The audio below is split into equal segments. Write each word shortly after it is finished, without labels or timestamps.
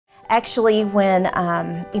Actually, when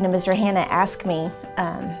Mr. Hanna asked me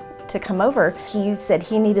to come over, he said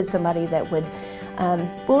he needed somebody that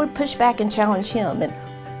would push back and challenge him, and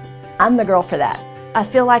I'm the girl for that. I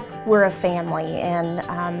feel like we're a family, and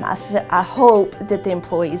I hope that the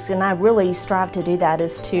employees, and I really strive to do that,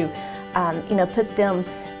 is to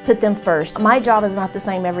put them first. My job is not the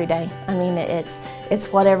same every day. I mean, it's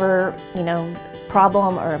whatever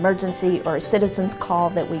problem or emergency or citizen's call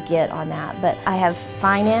that we get on that. But I have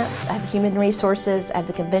finance, I have human resources, I have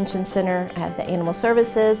the convention center, I have the animal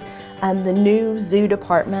services, the new zoo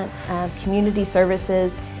department, community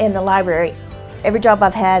services, and the library. Every job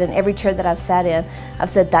I've had and every chair that I've sat in, I've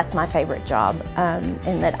said that's my favorite job,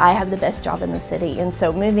 and that I have the best job in the city. And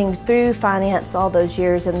so moving through finance all those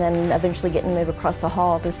years and then eventually getting to move across the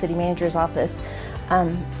hall to city manager's office,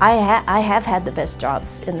 I have had the best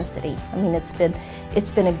jobs in the city. I mean, it's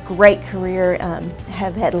been a great career.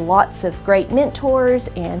 Have had lots of great mentors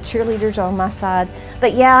and cheerleaders on my side.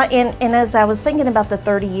 But yeah, and as I was thinking about the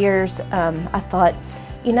 30 years, I thought,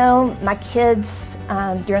 my kids,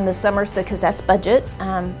 during the summers, because that's budget,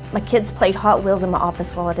 my kids played Hot Wheels in my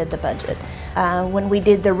office while I did the budget. When we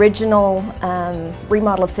did the original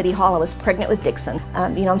remodel of City Hall, I was pregnant with Dixon.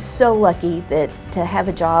 I'm so lucky to have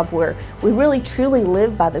a job where we really truly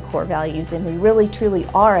live by the core values, and we really truly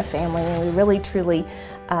are a family, and we really truly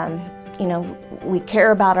we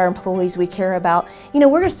care about our employees, we care about,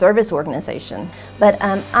 we're a service organization. But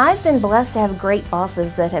I've been blessed to have great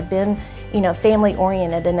bosses that have been, family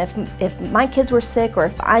oriented, and if my kids were sick or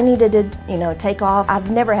if I needed to, take off, I've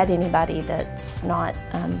never had anybody that's not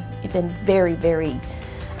been very, very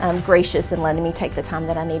gracious in letting me take the time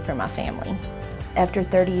that I need for my family. After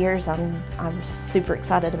 30 years, I'm super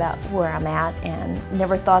excited about where I'm at, and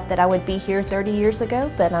never thought that I would be here 30 years ago,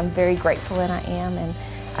 but I'm very grateful, and I am, and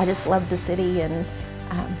I just love the city and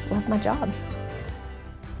love my job.